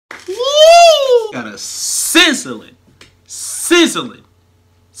Got a sizzling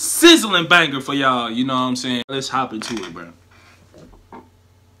banger for y'all. You know what I'm saying? Let's hop into it, bro.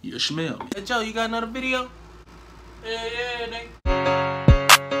 You smell me. Hey, Joe, you got another video? Yeah, nigga.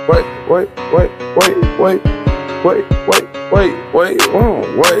 Wait,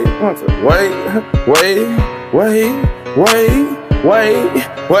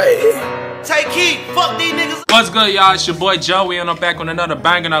 Take heat, fuck these niggas. What's good, y'all? It's your boy Joey, and I'm back on another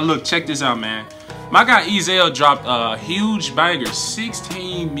banger. Now look, check this out, man. My guy Ezhel dropped a huge banger,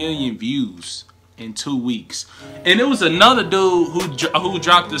 16 million views in 2 weeks. And it was another dude who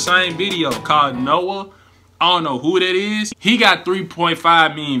dropped the same video called Noah. I don't know who that is. He got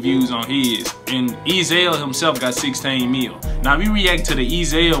 3.5 million views on his. And Ezhel himself got 16 mil. Now, if we react to the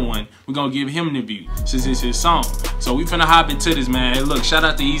Ezhel one, we're going to give him the view since it's his song. So we finna hop into this, man. Hey, look, shout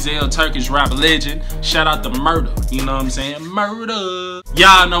out to Ezhel, Turkish rap legend. Shout out to Murda. You know what I'm saying? Murda.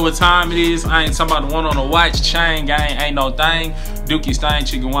 Y'all know what time it is. I ain't talking about the one on the watch. Chain gang ain't no thing. Dookie Stain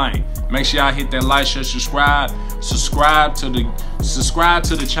Chicken Wine. Make sure y'all hit that like, share, subscribe. Subscribe to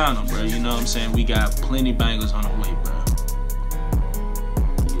the channel, bro. You know what I'm saying? We got plenty bangers on the way, bro.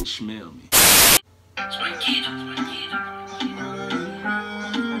 You smell me.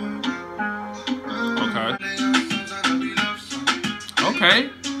 Okay. Okay.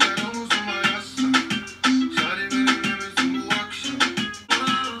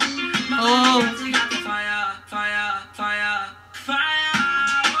 Oh.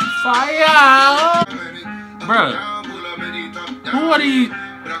 Fire. Bro. Who are these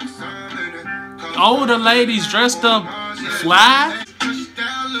older ladies dressed up fly?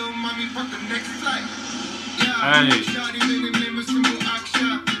 Hey.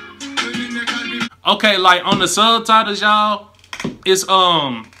 Okay, like on the subtitles, y'all, it's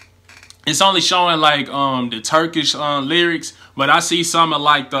only showing like the Turkish lyrics, but I see some of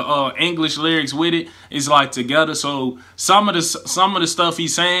like the English lyrics with it. It's like together, so some of the stuff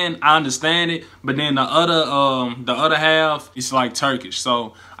he's saying I understand it, but then the other half it's like Turkish,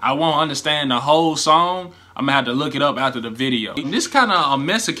 so I won't understand the whole song. I'm gonna have to look it up after the video. This kind of a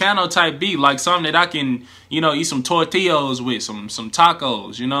Mexicano type beat, like something that I can, you know, eat some tortillas with, some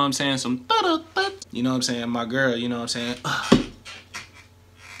tacos. You know what I'm saying? You know what I'm saying? My girl. You know what I'm saying?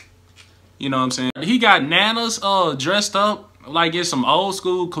 You know what I'm saying? He got nanas dressed up like it's some old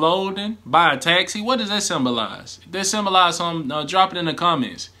school clothing by a taxi. What does that symbolize? If that symbolize something, drop it in the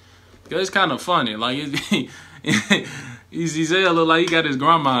comments. Cause it's kind of funny. Like Ezhel look like he got his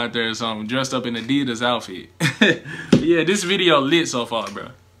grandma out there or something, dressed up in Adidas outfit. Yeah, this video lit so far, bro.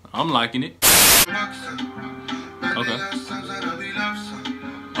 I'm liking it. Okay.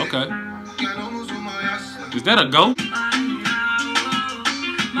 Okay. Is that a goat?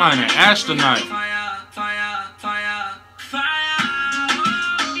 Mine, an astronaut.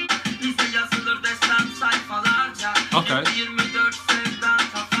 Okay.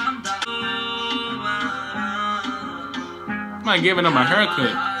 Might giving him a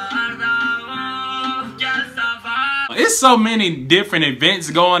haircut. It's so many different events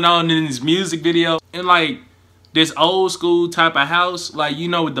going on in this music video. And like this old school type of house, like, you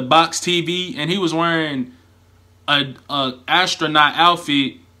know, with the box TV, and he was wearing a astronaut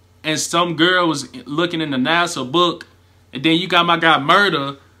outfit, and some girl was looking in the NASA book, and then you got my guy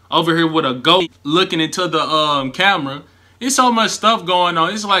Murda over here with a goat looking into the camera. It's so much stuff going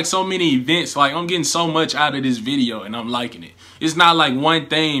on. It's like so many events. Like, I'm getting so much out of this video, and I'm liking it. It's not like one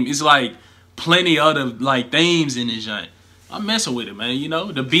theme. It's like plenty other like themes in this joint. I'm messing with it, man. You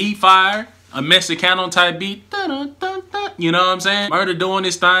know, the beat fire, a Mexicano type beat. You know what I'm saying? Murda doing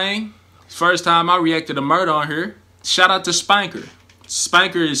this thing. First time I reacted to Murda on here. Shout out to Spanker.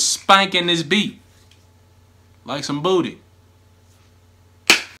 Spanker is spanking this beat like some booty.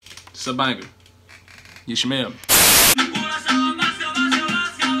 It's a banger. You smell me.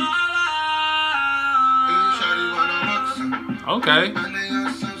 Okay.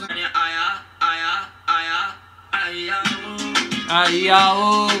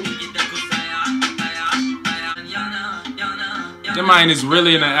 That man is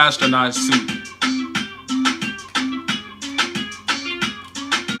really in an astronaut suit.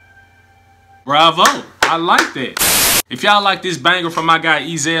 Bravo. I like that. If y'all like this banger from my guy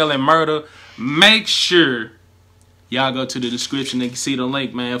Ezhel and Murda, make sure y'all go to the description and see the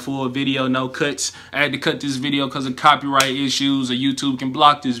link, man. Full video, no cuts. I had to cut this video because of copyright issues, or YouTube can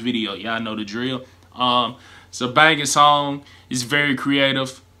block this video. Y'all know the drill. It's a banging song. It's very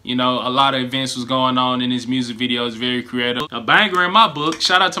creative. You know, a lot of events was going on in this music video. It's very creative. A banger in my book.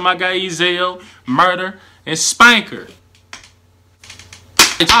 Shout out to my guy Ezhel, Murda, and Spanker.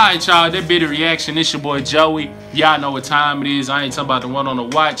 Alright, y'all, that be the reaction. It's your boy Joey. Y'all know what time it is. I ain't talking about the one on the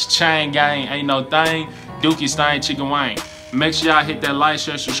watch. Chain gang, ain't no thing. Dookie Stain, Chicken Wang. Make sure y'all hit that like,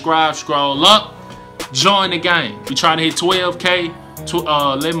 share, subscribe, scroll up. Join the game. We trying to hit 12K.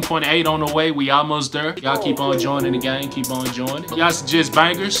 11.8 on the way. We almost there. Y'all keep on joining the game. Keep on joining. Y'all suggest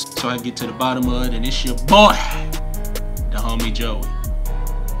bangers so I get to the bottom of it. And it's your boy, the homie Joey.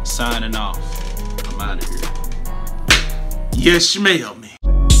 Signing off. I'm out of here. Yes, ma'am.